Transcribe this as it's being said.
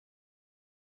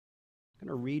I'm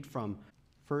going to read from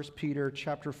 1 Peter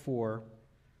chapter 4,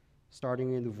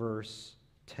 starting in verse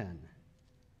 10.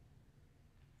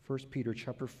 1 Peter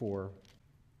chapter 4,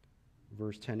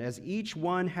 verse 10. As each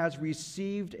one has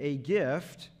received a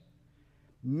gift,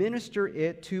 minister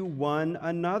it to one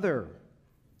another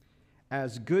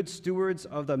as good stewards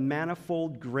of the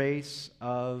manifold grace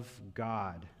of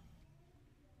God.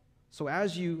 So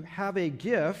as you have a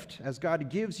gift, as God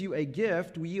gives you a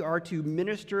gift, we are to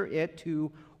minister it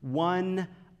to one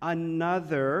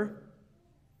another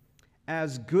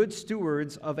as good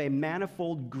stewards of a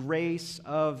manifold grace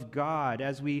of God,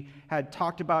 as we had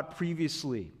talked about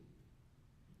previously.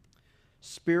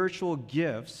 Spiritual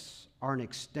gifts are an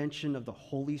extension of the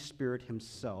Holy Spirit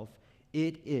himself.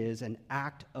 It is an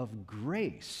act of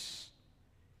grace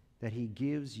that he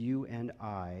gives you and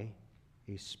I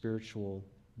a spiritual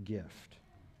gift.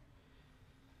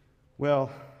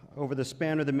 Well, over the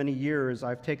span of the many years,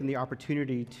 I've taken the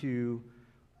opportunity to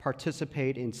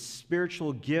participate in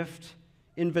spiritual gift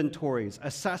inventories,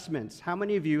 assessments. How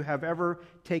many of you have ever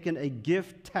taken a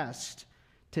gift test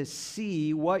to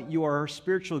see what your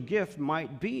spiritual gift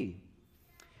might be?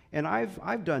 And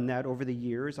I've done that over the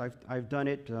years. I've done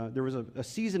it. There was a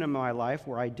season in my life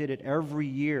where I did it every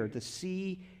year to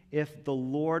see if the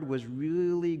Lord was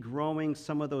really growing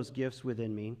some of those gifts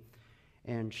within me.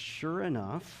 And sure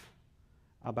enough,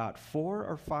 about 4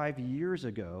 or 5 years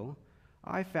ago,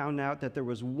 I found out that there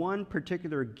was one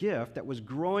particular gift that was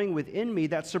growing within me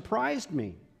that surprised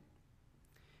me.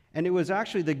 And it was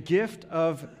actually the gift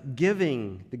of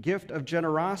giving, the gift of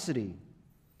generosity.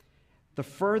 The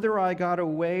further I got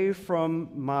away from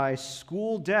my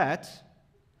school debt,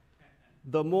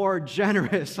 the more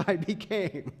generous I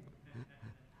became.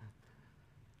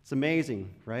 It's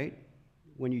amazing, right?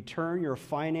 When you turn your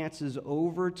finances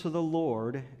over to the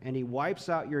Lord and he wipes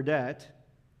out your debt,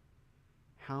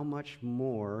 how much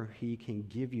more he can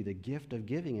give you the gift of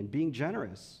giving and being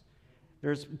generous.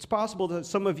 It's possible that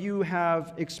some of you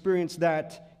have experienced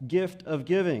that gift of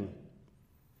giving.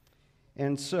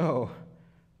 And so,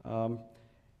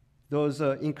 those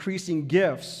increasing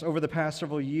gifts over the past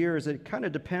several years, it kind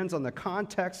of depends on the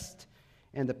context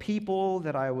and the people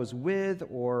that I was with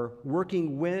or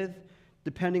working with.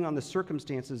 Depending on the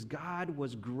circumstances, God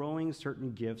was growing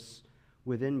certain gifts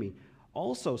within me.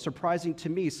 Also, surprising to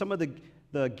me, some of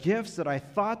the gifts that I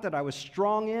thought that I was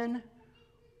strong in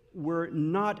were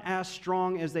not as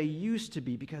strong as they used to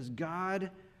be because God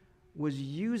was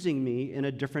using me in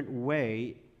a different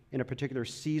way in a particular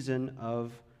season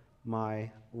of my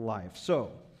life.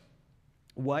 So,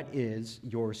 what is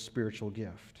your spiritual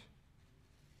gift?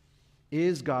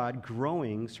 Is God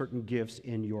growing certain gifts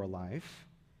in your life?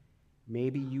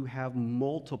 Maybe you have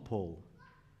multiple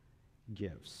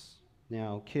gifts.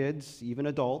 Now, kids, even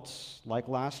adults, like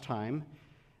last time,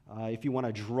 if you want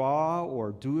to draw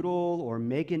or doodle or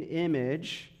make an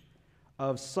image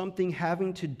of something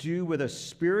having to do with a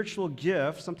spiritual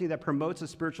gift, something that promotes a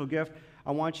spiritual gift,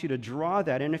 I want you to draw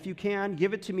that. And if you can,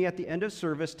 give it to me at the end of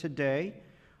service today,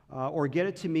 or get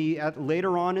it to me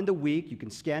later on in the week. You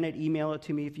can scan it, email it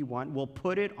to me if you want. We'll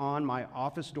put it on my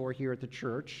office door here at the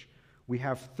church. We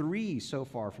have 3 so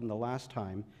far from the last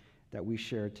time that we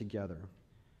shared together.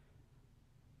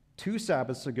 2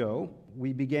 Sabbaths ago,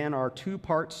 we began our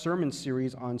 2-part sermon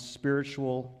series on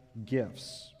spiritual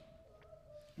gifts.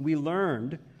 We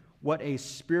learned what a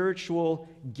spiritual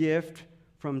gift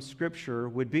from Scripture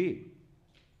would be.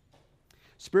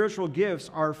 Spiritual gifts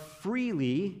are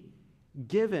freely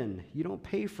given. You don't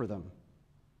pay for them.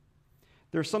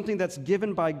 They're something that's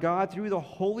given by God through the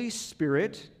Holy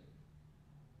Spirit.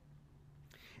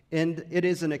 And it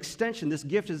is an extension, this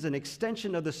gift is an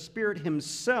extension of the Spirit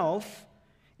himself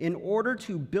in order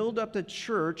to build up the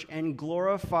church and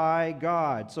glorify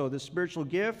God. So the spiritual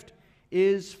gift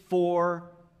is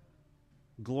for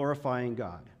glorifying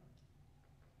God.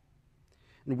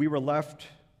 And we were left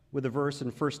with a verse in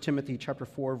 1 Timothy chapter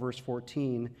 4, verse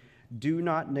 14, do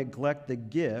not neglect the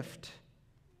gift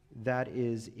that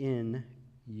is in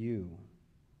you.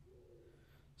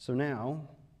 So now,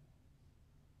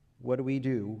 what do we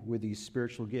do with these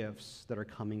spiritual gifts that are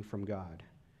coming from God?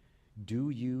 Do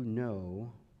you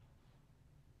know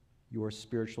your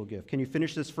spiritual gift? Can you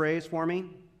finish this phrase for me?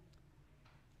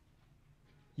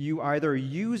 You either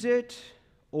use it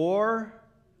or...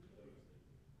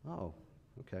 Oh,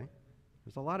 okay.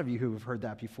 There's a lot of you who have heard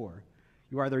that before.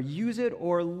 You either use it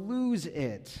or lose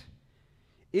it.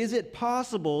 Is it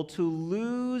possible to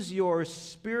lose your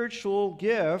spiritual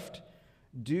gift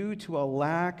due to a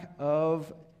lack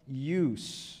of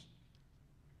use?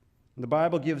 The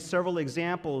Bible gives several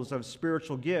examples of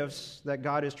spiritual gifts that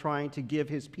God is trying to give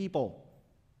his people.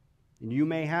 And you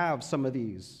may have some of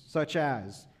these, such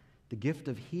as the gift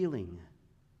of healing.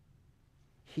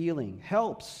 Healing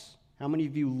helps. How many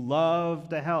of you love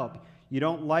to help? You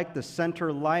don't like the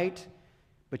center light,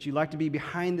 but you like to be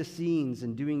behind the scenes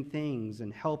and doing things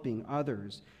and helping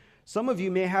others. Some of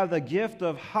you may have the gift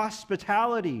of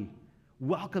hospitality,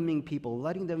 welcoming people,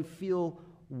 letting them feel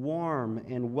warm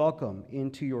and welcome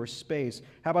into your space.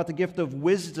 How about the gift of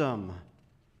wisdom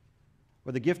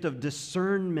or the gift of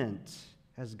discernment?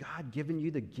 Has God given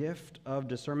you the gift of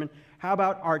discernment? How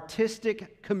about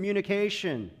artistic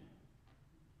communication?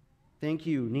 Thank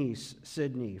you, niece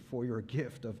Sydney, for your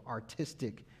gift of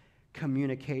artistic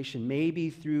communication, maybe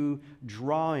through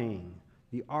drawing,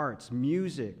 the arts,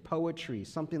 music, poetry,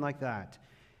 something like that.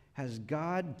 Has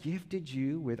God gifted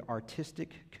you with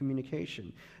artistic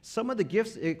communication? Some of the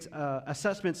gifts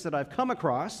assessments that I've come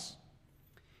across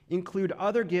include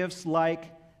other gifts like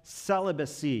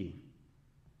celibacy.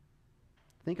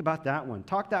 Think about that one.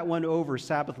 Talk that one over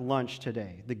Sabbath lunch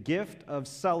today. The gift of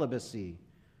celibacy.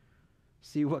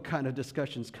 See what kind of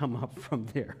discussions come up from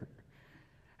there.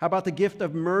 How about the gift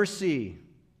of mercy?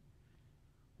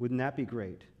 Wouldn't that be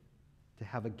great? To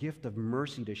have a gift of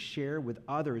mercy to share with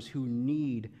others who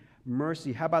need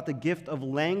mercy. How about the gift of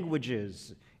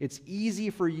languages? It's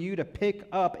easy for you to pick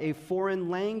up a foreign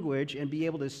language and be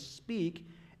able to speak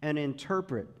and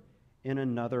interpret in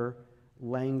another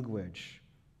language.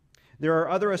 There are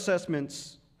other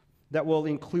assessments that will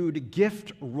include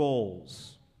gift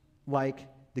roles, like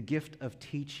the gift of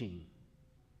teaching.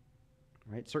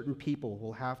 Right? Certain people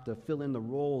will have to fill in the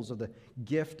roles of the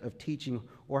gift of teaching.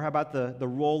 Or how about the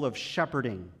role of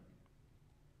shepherding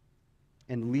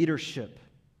and leadership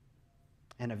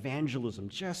and evangelism,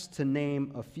 just to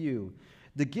name a few.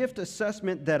 The gift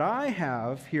assessment that I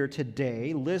have here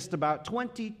today lists about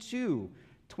 22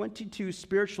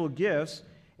 spiritual gifts.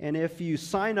 And if you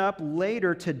sign up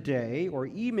later today or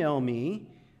email me,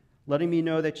 letting me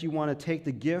know that you want to take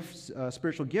the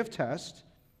spiritual gift test,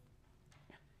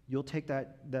 you'll take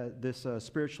this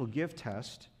spiritual gift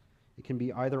test. It can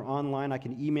be either online, I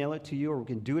can email it to you, or we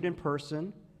can do it in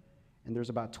person. And there's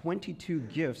about 22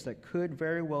 gifts that could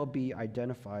very well be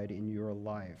identified in your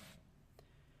life.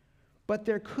 But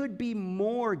there could be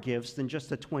more gifts than just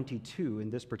the 22 in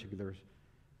this particular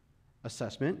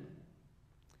assessment.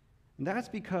 And that's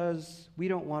because we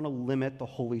don't want to limit the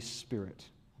Holy Spirit.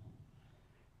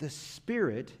 The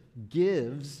Spirit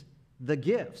gives the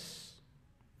gifts.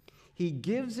 He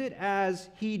gives it as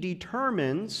He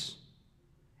determines,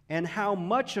 and how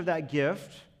much of that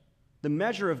gift, the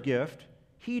measure of gift,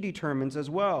 He determines as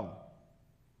well.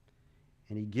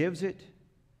 And He gives it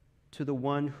to the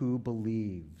one who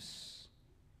believes.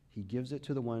 He gives it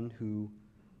to the one who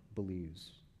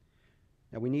believes.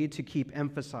 Now, we need to keep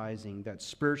emphasizing that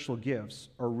spiritual gifts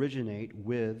originate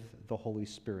with the Holy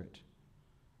Spirit.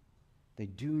 They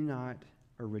do not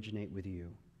originate with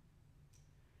you.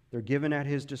 They're given at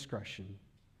His discretion.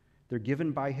 They're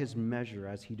given by His measure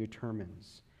as He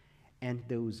determines. And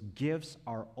those gifts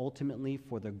are ultimately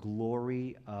for the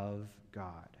glory of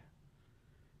God.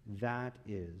 That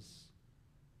is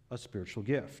a spiritual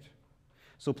gift.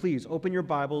 So please open your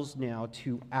Bibles now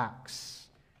to Acts.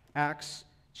 Acts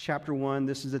chapter 1.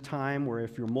 This is a time where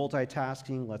if you're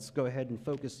multitasking, let's go ahead and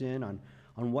focus in on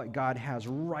what God has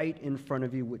right in front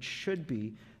of you, which should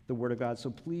be the Word of God. So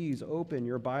please open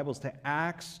your Bibles to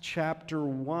Acts chapter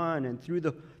 1 and through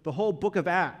the whole book of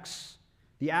Acts,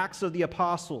 the Acts of the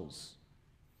Apostles.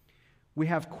 We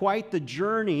have quite the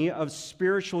journey of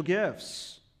spiritual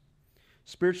gifts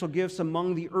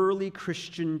among the early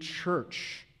Christian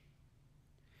church.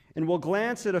 And we'll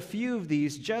glance at a few of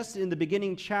these just in the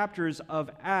beginning chapters of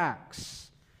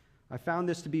Acts. I found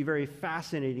this to be very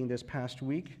fascinating this past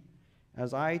week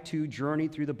as I too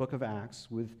journeyed through the book of Acts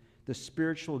with the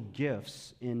spiritual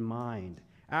gifts in mind.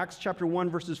 Acts chapter 1,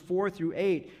 verses 4 through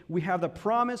 8, we have the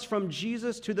promise from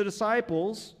Jesus to the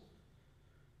disciples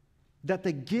that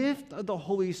the gift of the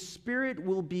Holy Spirit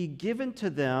will be given to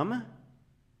them,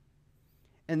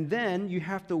 and then you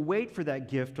have to wait for that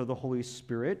gift of the Holy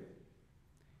Spirit.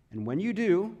 And when you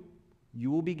do,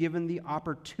 you will be given the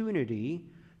opportunity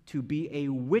to be a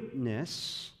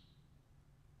witness,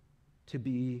 to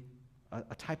be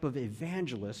a type of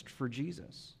evangelist for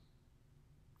Jesus.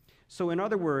 So in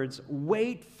other words,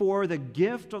 wait for the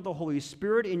gift of the Holy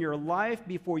Spirit in your life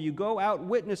before you go out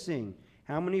witnessing.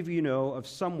 How many of you know of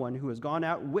someone who has gone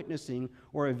out witnessing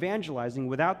or evangelizing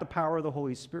without the power of the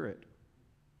Holy Spirit?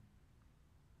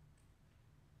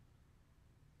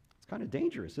 It's kind of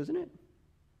dangerous, isn't it?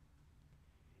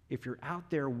 If you're out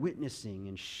there witnessing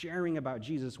and sharing about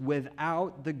Jesus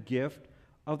without the gift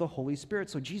of the Holy Spirit.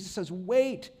 So Jesus says,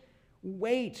 wait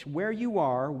Wait where you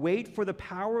are. Wait for the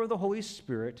power of the Holy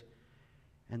Spirit,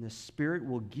 and the Spirit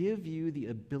will give you the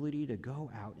ability to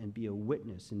go out and be a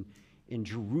witness in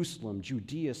Jerusalem,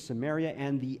 Judea, Samaria,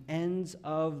 and the ends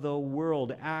of the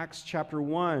world. Acts chapter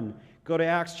 1. Go to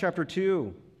Acts chapter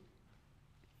 2.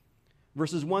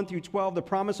 Verses 1 through 12, the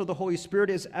promise of the Holy Spirit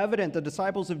is evident. The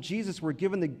disciples of Jesus were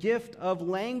given the gift of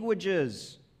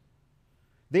languages.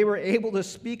 They were able to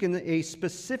speak in a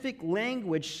specific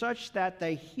language such that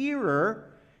the hearer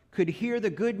could hear the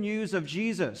good news of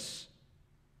Jesus.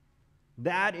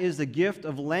 That is the gift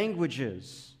of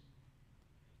languages.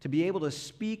 To be able to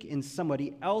speak in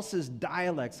somebody else's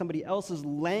dialect, somebody else's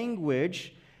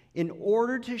language, in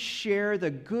order to share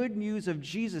the good news of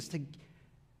Jesus,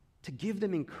 to give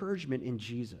them encouragement in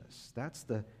Jesus. That's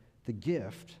the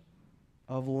gift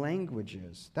of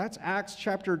languages. That's Acts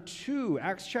chapter 2.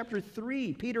 Acts chapter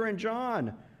 3, Peter and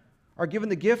John are given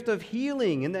the gift of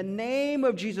healing. In the name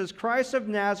of Jesus Christ of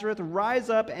Nazareth, rise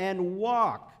up and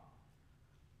walk.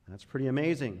 That's pretty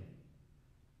amazing.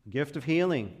 Gift of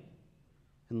healing.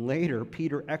 And later,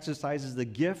 Peter exercises the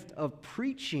gift of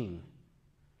preaching.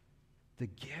 The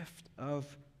gift of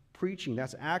preaching.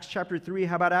 That's Acts chapter 3.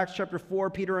 How about Acts chapter 4?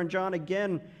 Peter and John,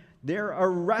 again, they're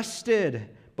arrested.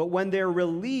 But when they're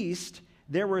released,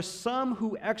 there were some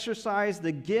who exercised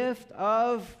the gift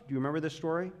of, do you remember this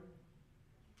story?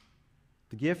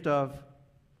 The gift of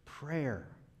prayer.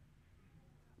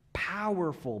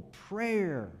 Powerful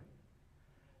prayer.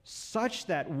 Such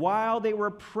that while they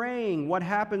were praying, what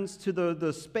happens to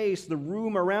the space, the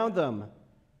room around them? Do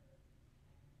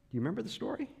you remember the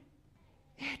story?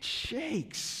 It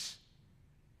shakes.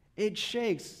 It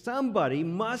shakes. Somebody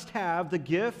must have the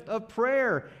gift of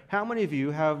prayer. How many of you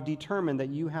have determined that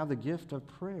you have the gift of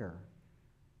prayer?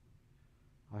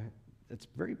 It's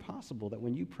very possible that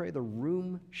when you pray, the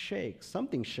room shakes.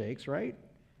 Something shakes, right?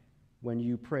 When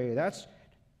you pray. That's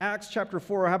Acts chapter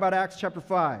 4. How about Acts chapter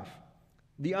 5?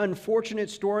 The unfortunate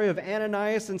story of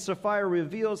Ananias and Sapphira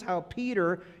reveals how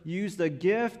Peter used the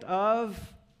gift of,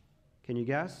 can you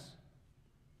guess?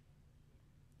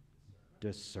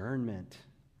 Discernment.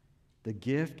 The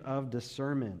gift of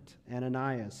discernment.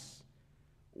 Ananias.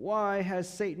 Why has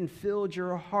Satan filled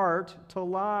your heart to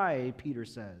lie? Peter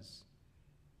says.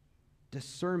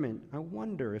 Discernment. I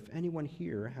wonder if anyone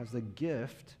here has the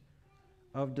gift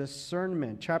of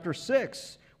discernment. Chapter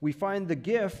 6, we find the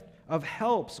gift of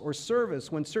helps or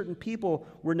service. When certain people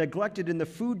were neglected in the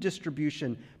food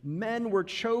distribution, men were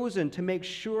chosen to make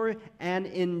sure an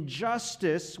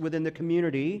injustice within the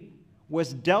community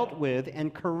was dealt with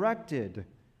and corrected.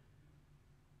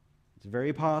 It's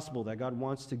very possible that God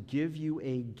wants to give you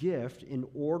a gift in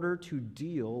order to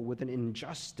deal with an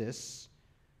injustice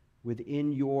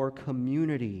within your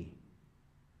community.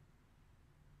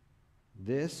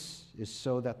 This is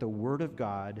so that the Word of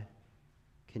God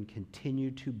can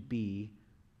continue to be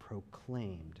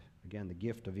proclaimed. Again, the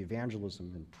gift of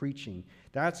evangelism and preaching.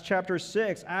 That's chapter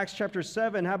 6. Acts chapter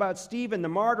 7. How about Stephen, the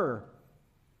martyr?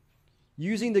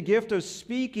 Using the gift of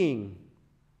speaking.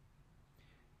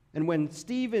 And when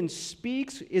Stephen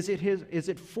speaks, is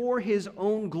it for his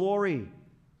own glory?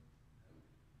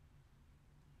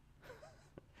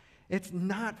 It's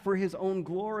not for his own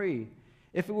glory.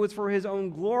 If it was for his own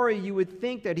glory, you would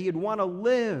think that he'd want to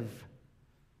live.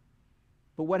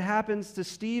 But what happens to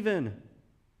Stephen?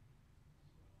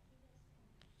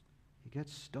 He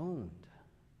gets stoned.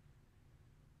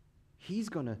 He's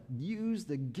going to use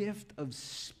the gift of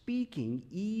speaking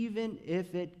even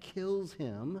if it kills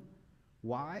him.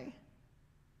 Why?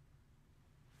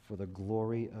 For the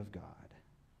glory of God.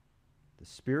 The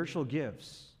spiritual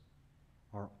gifts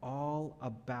are all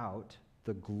about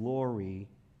the glory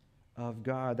of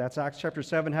God. That's Acts chapter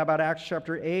 7. How about Acts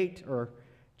chapter 8?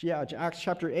 Acts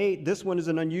chapter 8. This one is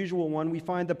an unusual one. We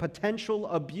find the potential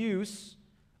abuse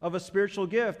of a spiritual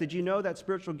gift. Did you know that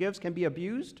spiritual gifts can be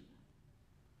abused?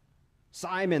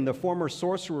 Simon, the former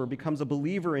sorcerer, becomes a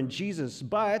believer in Jesus,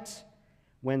 but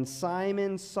when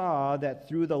Simon saw that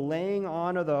through the laying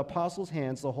on of the apostles'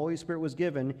 hands the Holy Spirit was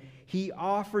given, he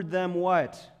offered them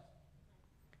what?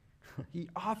 He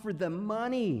offered them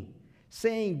money,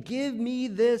 saying, "Give me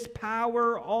this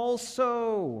power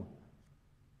also."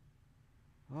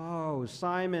 Oh,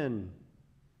 Simon,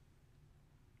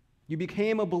 you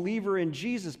became a believer in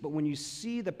Jesus, but when you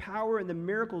see the power and the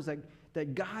miracles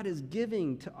that God is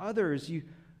giving to others, you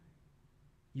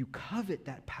covet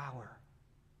that power.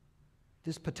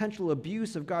 This potential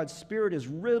abuse of God's Spirit is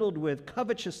riddled with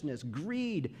covetousness,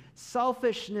 greed,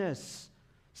 selfishness.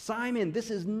 Simon,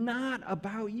 this is not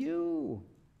about you.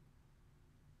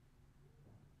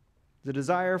 The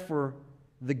desire for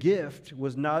the gift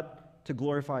was not to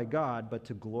glorify God, but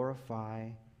to glorify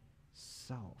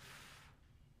self.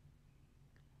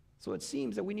 So it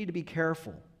seems that we need to be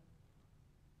careful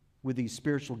with these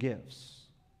spiritual gifts,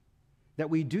 that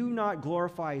we do not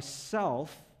glorify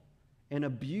self and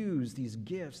abuse these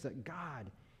gifts that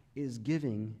God is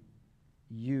giving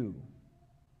you.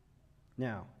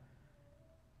 Now,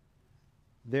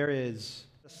 there is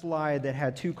a slide that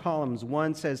had two columns.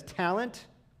 One says talent,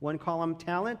 one column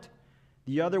talent,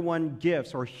 the other one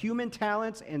gifts, or human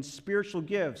talents and spiritual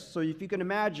gifts. So if you can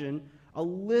imagine a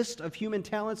list of human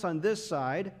talents on this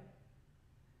side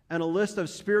and a list of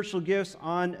spiritual gifts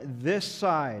on this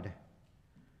side.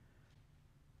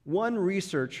 One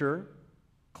researcher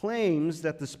claims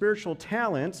that the spiritual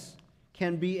talents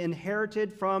can be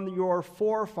inherited from your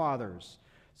forefathers.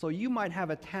 So you might have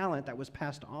a talent that was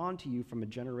passed on to you from a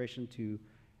generation to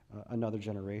another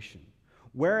generation.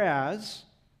 Whereas,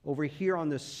 over here on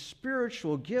the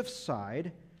spiritual gift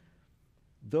side,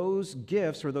 those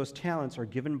gifts or those talents are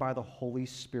given by the Holy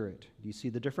Spirit. Do you see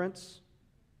the difference?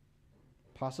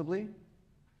 Possibly.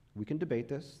 We can debate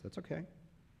this. That's okay.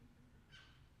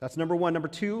 That's number one. Number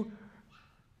two,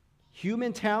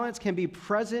 human talents can be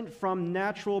present from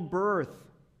natural birth.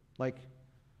 Like,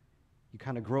 you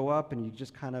kind of grow up and you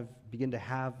just kind of begin to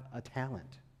have a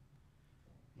talent.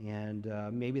 And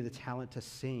maybe the talent to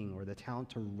sing or the talent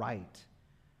to write,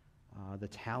 the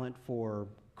talent for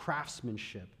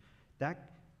craftsmanship.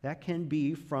 That can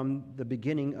be from the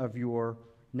beginning of your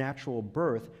natural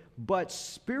birth. But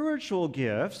spiritual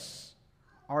gifts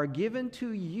are given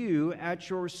to you at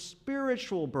your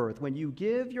spiritual birth. When you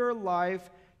give your life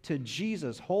to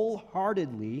Jesus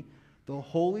wholeheartedly, the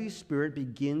Holy Spirit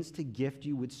begins to gift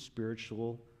you with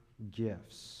spiritual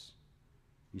gifts.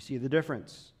 You see the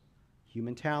difference?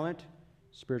 Human talent,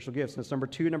 spiritual gifts. That's number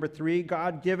two. Number three,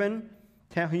 God-given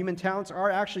human talents are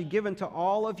actually given to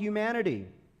all of humanity.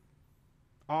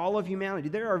 All of humanity.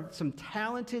 There are some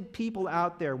talented people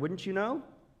out there, wouldn't you know?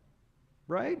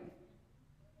 Right?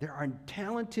 There are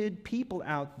talented people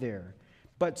out there.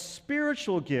 But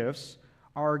spiritual gifts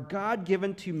are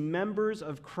God-given to members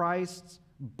of Christ's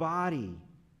body.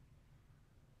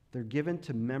 They're given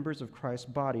to members of Christ's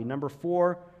body. Number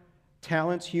four,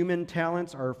 talents, human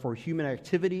talents are for human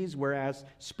activities, whereas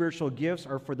spiritual gifts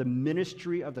are for the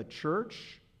ministry of the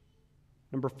church.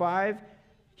 Number five,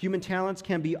 human talents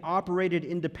can be operated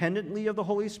independently of the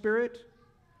Holy Spirit,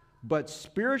 but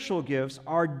spiritual gifts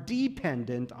are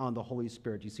dependent on the Holy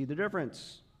Spirit. You see the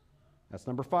difference? That's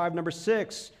number five. Number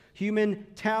six, human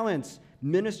talents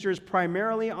ministers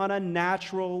primarily on a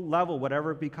natural level,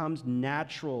 whatever becomes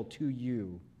natural to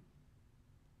you.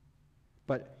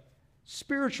 But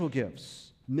spiritual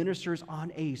gifts ministers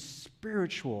on a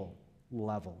spiritual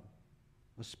level.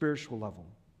 A spiritual level.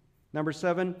 Number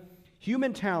seven,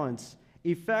 human talents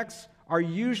effects are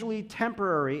usually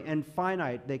temporary and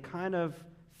finite. They kind of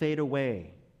fade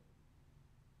away.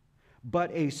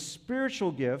 But a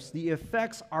spiritual gifts, the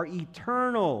effects are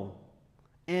eternal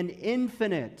and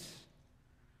infinite.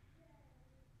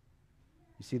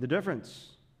 You see the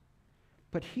difference?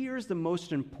 But here's the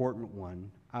most important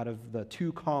one out of the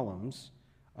two columns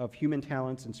of human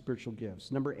talents and spiritual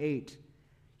gifts. Number 8,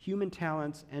 human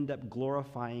talents end up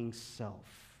glorifying self.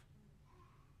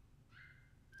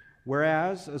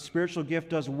 Whereas a spiritual gift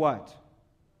does what?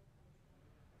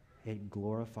 It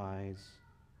glorifies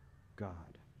God.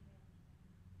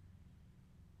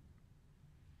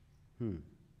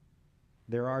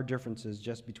 There are differences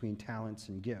just between talents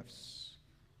and gifts.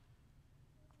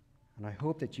 And I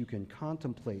hope that you can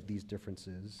contemplate these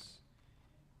differences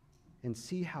and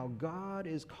see how God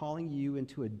is calling you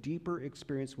into a deeper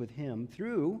experience with Him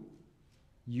through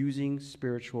using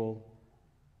spiritual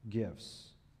gifts.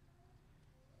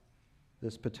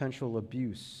 This potential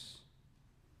abuse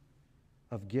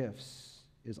of gifts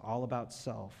is all about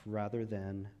self rather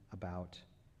than about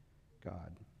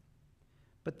God.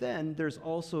 But then there's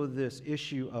also this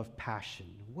issue of passion.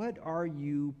 What are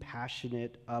you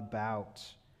passionate about?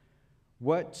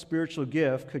 What spiritual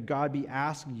gift could God be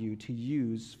asking you to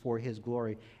use for His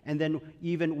glory? And then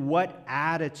even what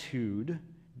attitude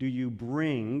do you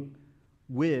bring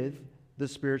with the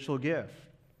spiritual gift?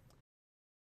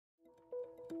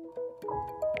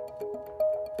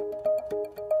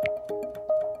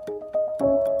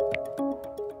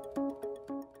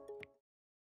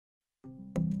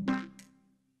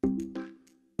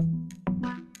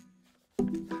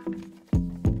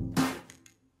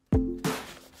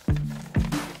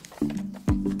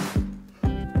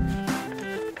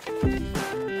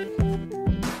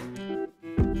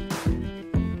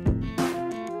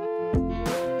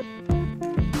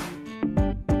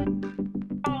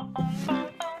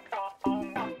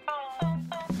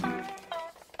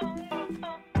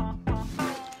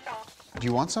 Do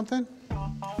you want something?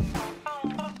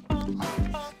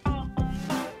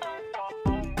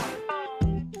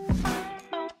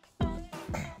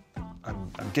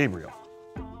 I'm Gabriel.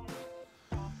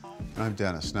 I'm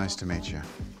Dennis. Nice to meet you.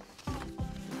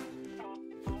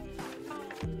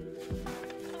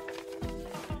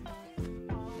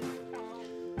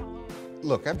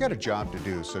 Look, I've got a job to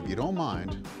do, so if you don't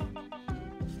mind,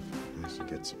 I have to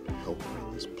get some help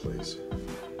around this place.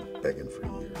 Begging for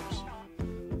years.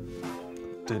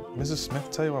 Did Mrs.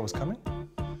 Smith tell you I was coming?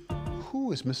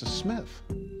 Who is Mrs. Smith?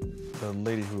 The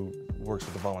lady who works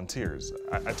with the volunteers.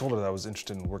 I told her that I was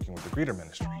interested in working with the greeter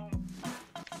ministry.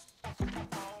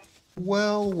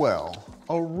 Well, well,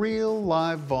 a real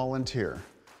live volunteer.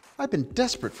 I've been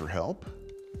desperate for help.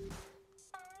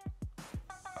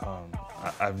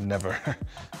 I've never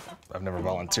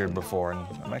volunteered before, and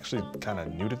I'm actually kind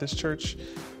of new to this church.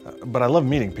 But I love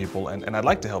meeting people, and I'd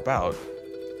like to help out.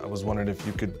 I was wondering if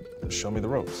you could show me the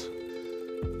ropes.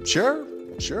 Sure,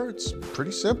 it's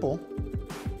pretty simple.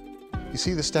 You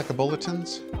see the stack of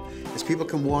bulletins? As people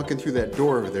come walking through that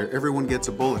door over there, everyone gets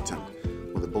a bulletin.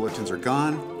 When the bulletins are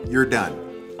gone, you're done.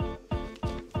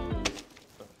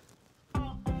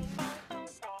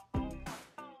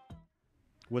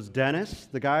 Was Dennis,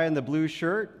 the guy in the blue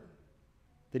shirt,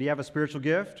 did he have a spiritual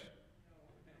gift?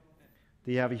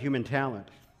 Did he have a human talent?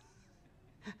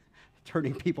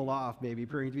 Turning people off, maybe,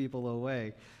 turning people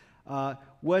away.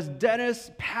 Was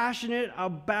Dennis passionate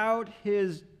about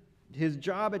his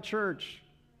job at church?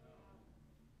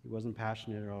 He wasn't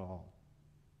passionate at all.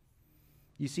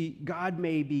 You see, God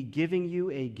may be giving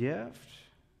you a gift,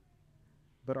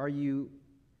 but are you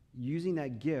using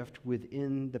that gift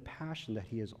within the passion that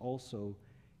He has also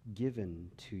given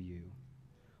to you?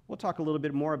 We'll talk a little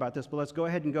bit more about this, but let's go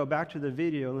ahead and go back to the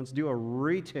video and let's do a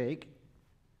retake.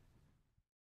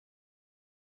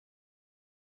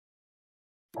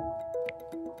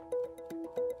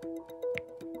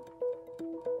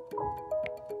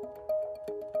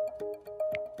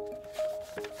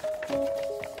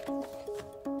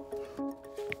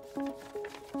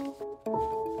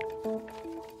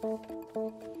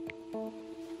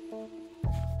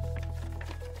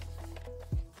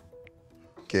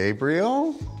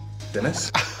 Gabriel? Dennis?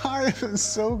 I'm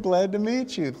so glad to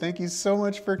meet you. Thank you so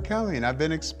much for coming. I've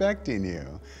been expecting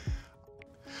you.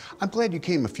 I'm glad you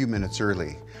came a few minutes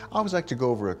early. I always like to go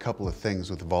over a couple of things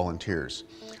with the volunteers.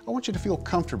 I want you to feel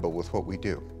comfortable with what we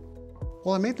do.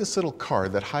 Well, I made this little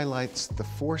card that highlights the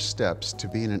 4 steps to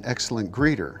being an excellent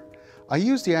greeter. I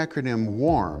use the acronym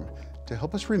WARM to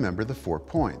help us remember the 4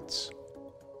 points.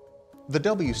 The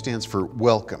W stands for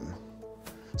welcome.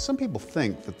 Some people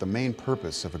think that the main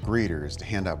purpose of a greeter is to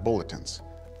hand out bulletins,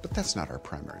 but that's not our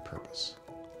primary purpose.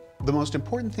 The most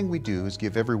important thing we do is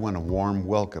give everyone a warm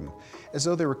welcome, as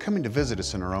though they were coming to visit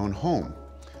us in our own home.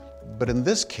 But in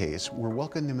this case, we're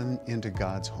welcoming them into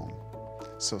God's home.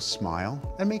 So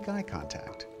smile and make eye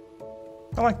contact.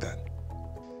 I like that.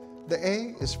 The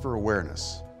A is for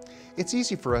awareness. It's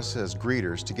easy for us as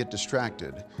greeters to get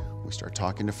distracted. We start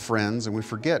talking to friends and we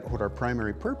forget what our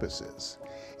primary purpose is.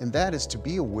 And that is to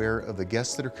be aware of the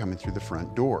guests that are coming through the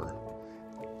front door.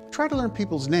 Try to learn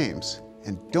people's names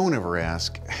and don't ever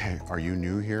ask, hey, are you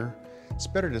new here? It's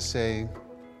better to say,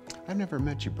 I've never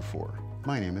met you before.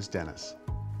 My name is Dennis.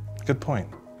 Good point.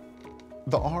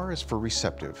 The R is for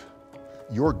receptive.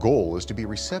 Your goal is to be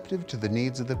receptive to the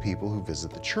needs of the people who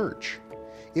visit the church.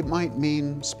 It might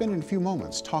mean spending a few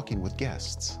moments talking with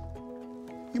guests.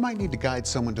 You might need to guide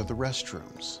someone to the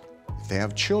restrooms. If they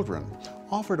have children,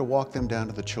 offer to walk them down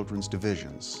to the children's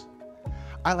divisions.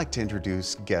 I like to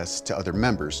introduce guests to other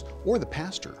members or the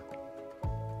pastor.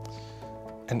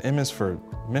 And M is for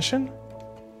mission?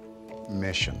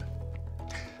 Mission.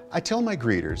 I tell my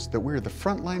greeters that we're the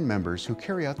frontline members who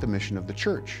carry out the mission of the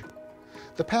church.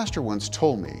 The pastor once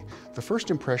told me the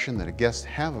first impression that a guest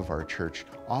have of our church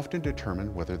often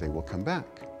determine whether they will come back.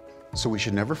 So we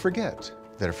should never forget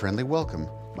that a friendly welcome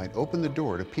might open the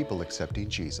door to people accepting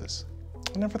Jesus.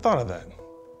 I never thought of that.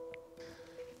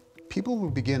 People will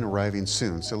begin arriving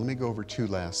soon, so let me go over 2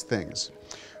 last things.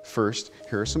 First,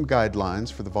 here are some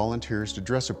guidelines for the volunteers to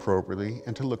dress appropriately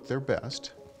and to look their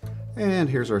best. And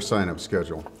here's our sign-up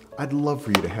schedule. I'd love for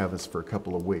you to have this for a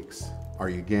couple of weeks. Are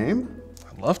you game?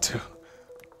 I'd love to.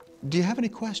 Do you have any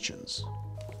questions?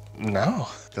 No.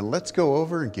 Then let's go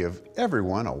over and give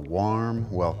everyone a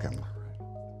warm welcome.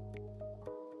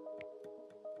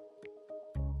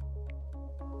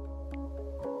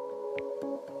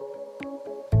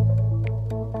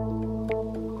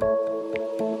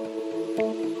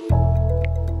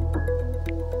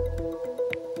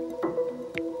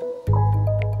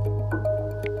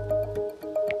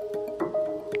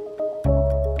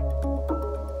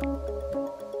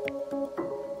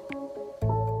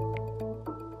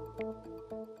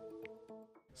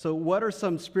 So what are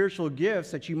some spiritual gifts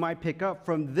that you might pick up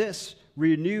from this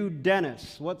renewed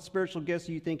Dennis? What spiritual gifts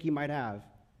do you think he might have?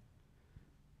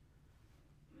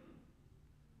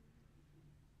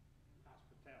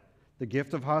 The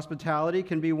gift of hospitality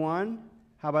can be one.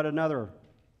 How about another?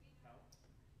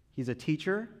 He's a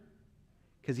teacher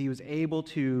because he was able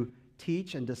to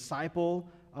teach and disciple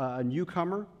a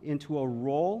newcomer into a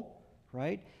role,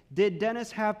 right? Did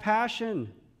Dennis have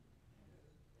passion?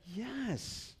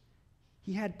 Yes.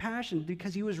 He had passion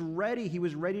because he was ready. He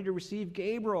was ready to receive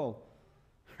Gabriel,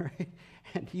 right?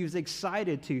 And he was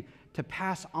excited to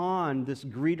pass on this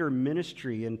greeter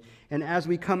ministry. And as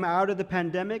we come out of the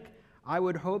pandemic, I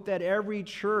would hope that every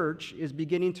church is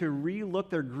beginning to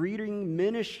relook their greeting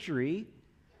ministry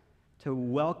to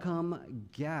welcome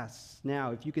guests.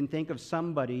 Now, if you can think of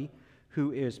somebody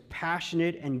who is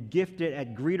passionate and gifted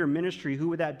at greeter ministry, who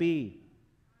would that be?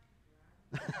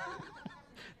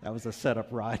 That was a setup,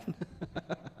 Rod.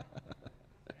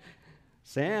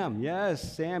 Sam,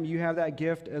 yes, Sam, you have that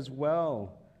gift as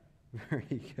well.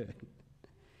 Very good.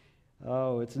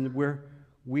 Oh,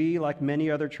 we, like many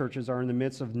other churches, are in the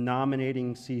midst of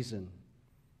nominating season.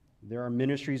 There are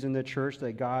ministries in the church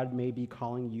that God may be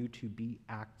calling you to be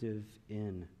active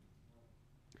in.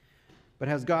 But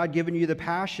has God given you the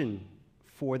passion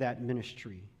for that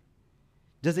ministry?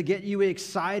 Does it get you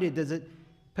excited? Does it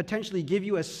potentially give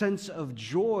you a sense of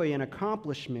joy and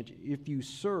accomplishment if you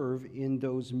serve in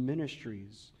those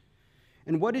ministries?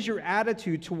 And what is your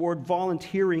attitude toward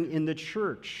volunteering in the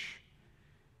church?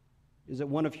 Is it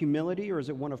one of humility or is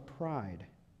it one of pride?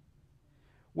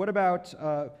 What about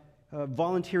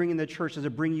volunteering in the church? Does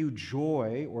it bring you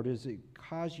joy or does it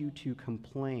cause you to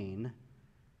complain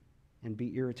and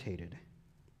be irritated?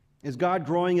 Is God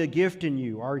growing a gift in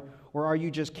you, or are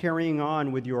you just carrying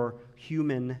on with your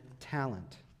human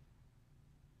talent?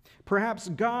 Perhaps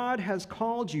God has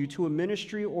called you to a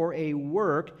ministry or a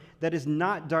work that is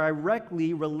not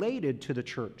directly related to the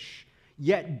church,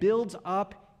 yet builds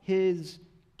up His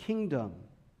kingdom.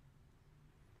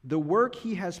 The work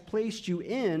He has placed you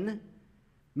in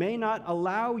may not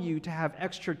allow you to have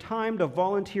extra time to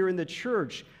volunteer in the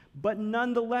church, but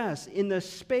nonetheless, in the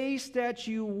space that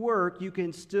you work, you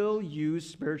can still use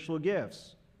spiritual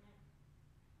gifts.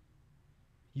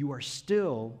 You are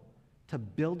still to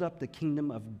build up the kingdom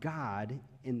of God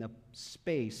in the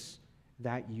space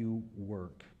that you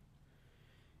work.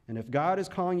 And if God is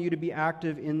calling you to be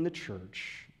active in the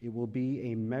church, it will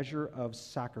be a measure of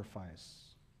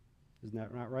sacrifice. Isn't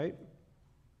that not right?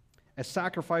 A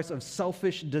sacrifice of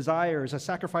selfish desires, a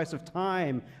sacrifice of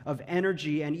time, of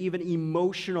energy, and even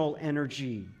emotional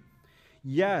energy.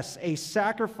 Yes, a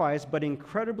sacrifice, but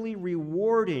incredibly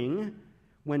rewarding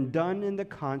when done in the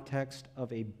context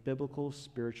of a biblical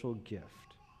spiritual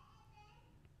gift.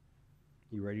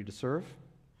 You ready to serve?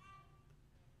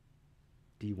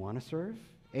 Do you want to serve?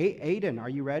 Aiden, are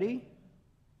you ready?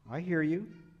 I hear you.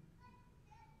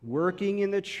 Working in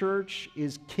the church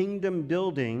is kingdom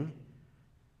building,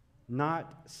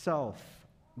 not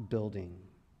self-building.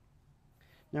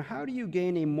 Now, how do you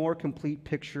gain a more complete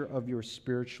picture of your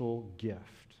spiritual gift?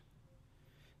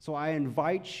 So I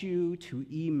invite you to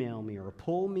email me or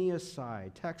pull me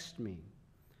aside, text me.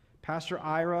 Pastor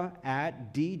Ira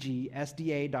at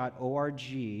dgsda.org.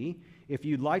 If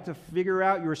you'd like to figure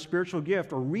out your spiritual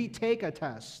gift or retake a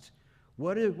test,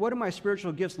 what do my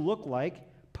spiritual gifts look like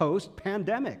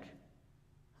post-pandemic?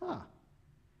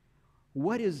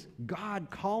 What is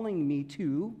God calling me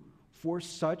to for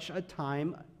such a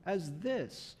time as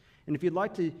this? And if you'd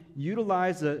like to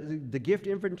utilize the gift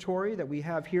inventory that we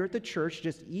have here at the church,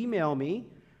 just email me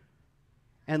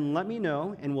and let me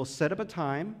know, and we'll set up a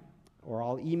time, or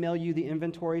I'll email you the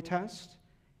inventory test,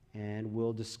 and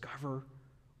we'll discover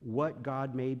what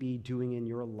God may be doing in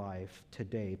your life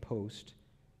today,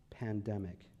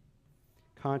 post-pandemic.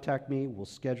 Contact me. We'll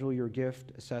schedule your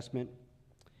gift assessment.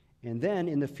 And then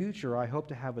in the future, I hope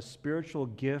to have a spiritual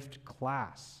gift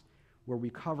class where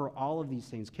we cover all of these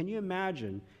things. Can you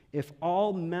imagine if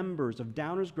all members of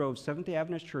Downers Grove Seventh-day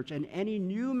Adventist Church and any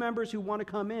new members who want to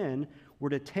come in were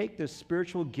to take this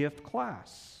spiritual gift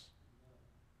class?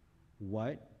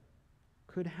 What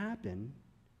could happen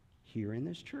here in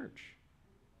this church?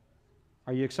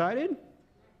 Are you excited?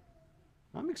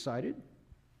 I'm excited.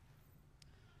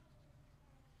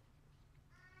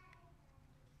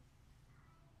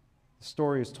 The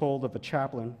story is told of a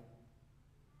chaplain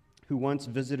who once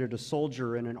visited a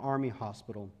soldier in an army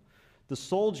hospital. The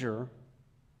soldier,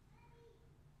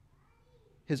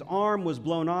 his arm was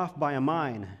blown off by a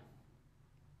mine.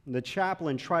 The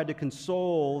chaplain tried to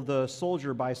console the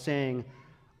soldier by saying,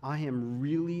 "I am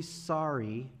really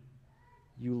sorry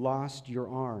you lost your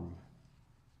arm."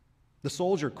 The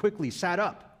soldier quickly sat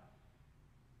up.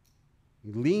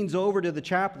 He leans over to the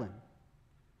chaplain,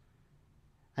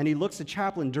 and he looks the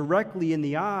chaplain directly in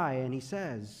the eye, and he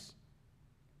says,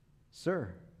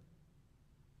 "Sir,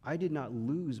 I did not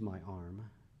lose my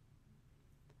arm.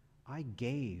 I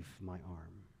gave my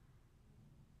arm.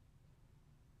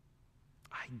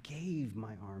 I gave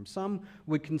my arm." Some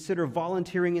would consider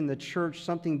volunteering in the church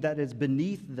something that is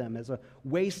beneath them, as a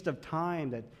waste of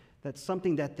time, that's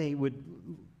something that they would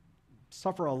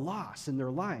suffer a loss in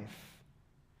their life.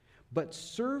 But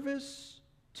service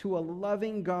to a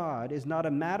loving God is not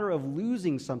a matter of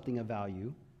losing something of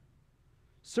value.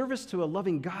 Service to a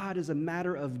loving God is a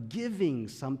matter of giving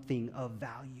something of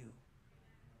value.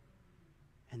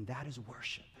 And that is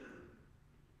worship.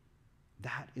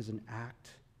 That is an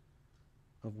act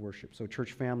of worship. So,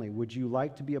 church family, would you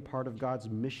like to be a part of God's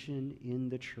mission in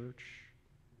the church?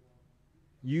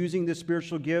 Using the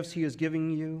spiritual gifts He is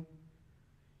giving you,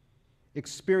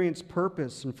 experience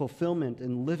purpose and fulfillment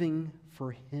in living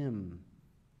for Him.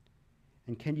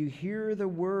 And can you hear the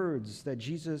words that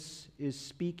Jesus is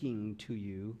speaking to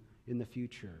you in the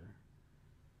future?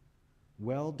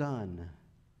 "Well done,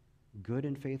 good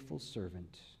and faithful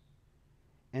servant.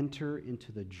 Enter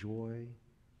into the joy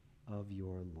of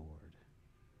your Lord."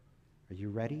 Are you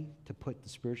ready to put the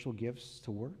spiritual gifts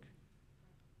to work?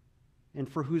 And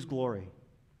for whose glory?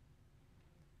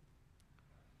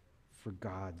 For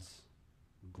God's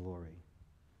glory.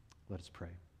 Let us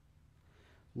pray.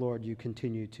 Lord, you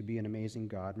continue to be an amazing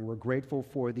God, and we're grateful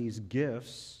for these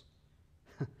gifts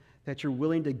that you're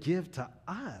willing to give to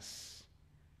us.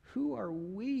 Who are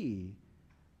we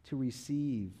to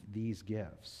receive these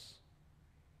gifts?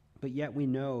 But yet we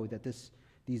know that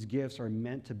these gifts are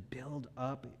meant to build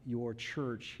up your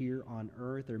church here on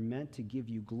earth. They're meant to give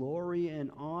you glory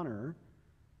and honor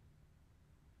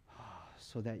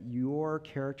so that your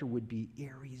character would be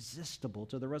irresistible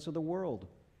to the rest of the world.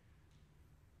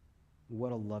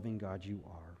 What a loving God you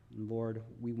are. Lord,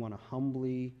 we want to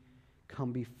humbly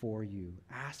come before you,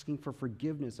 asking for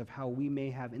forgiveness of how we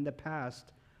may have in the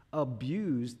past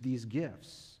abused these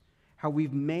gifts, how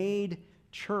we've made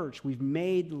church, we've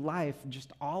made life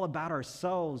just all about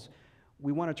ourselves.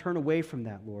 We want to turn away from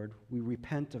that, Lord. We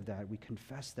repent of that. We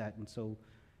confess that. And so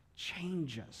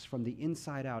change us from the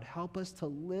inside out. Help us to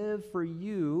live for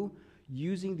you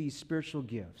using these spiritual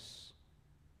gifts.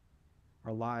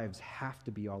 Our lives have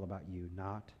to be all about you,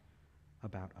 not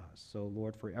about us. So,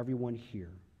 Lord, for everyone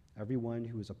here, everyone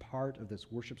who is a part of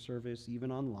this worship service,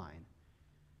 even online,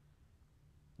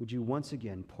 would you once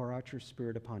again pour out your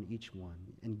Spirit upon each one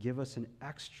and give us an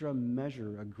extra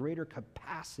measure, a greater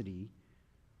capacity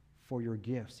for your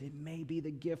gifts. It may be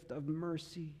the gift of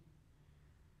mercy.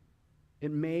 It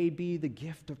may be the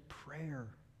gift of prayer.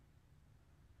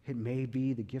 It may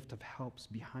be the gift of helps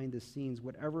behind the scenes.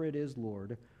 Whatever it is,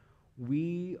 Lord,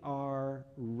 we are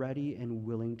ready and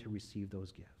willing to receive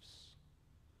those gifts.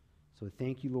 So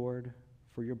thank you, Lord,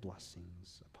 for your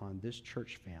blessings upon this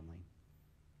church family.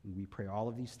 And we pray all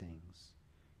of these things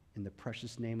in the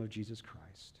precious name of Jesus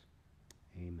Christ.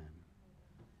 Amen.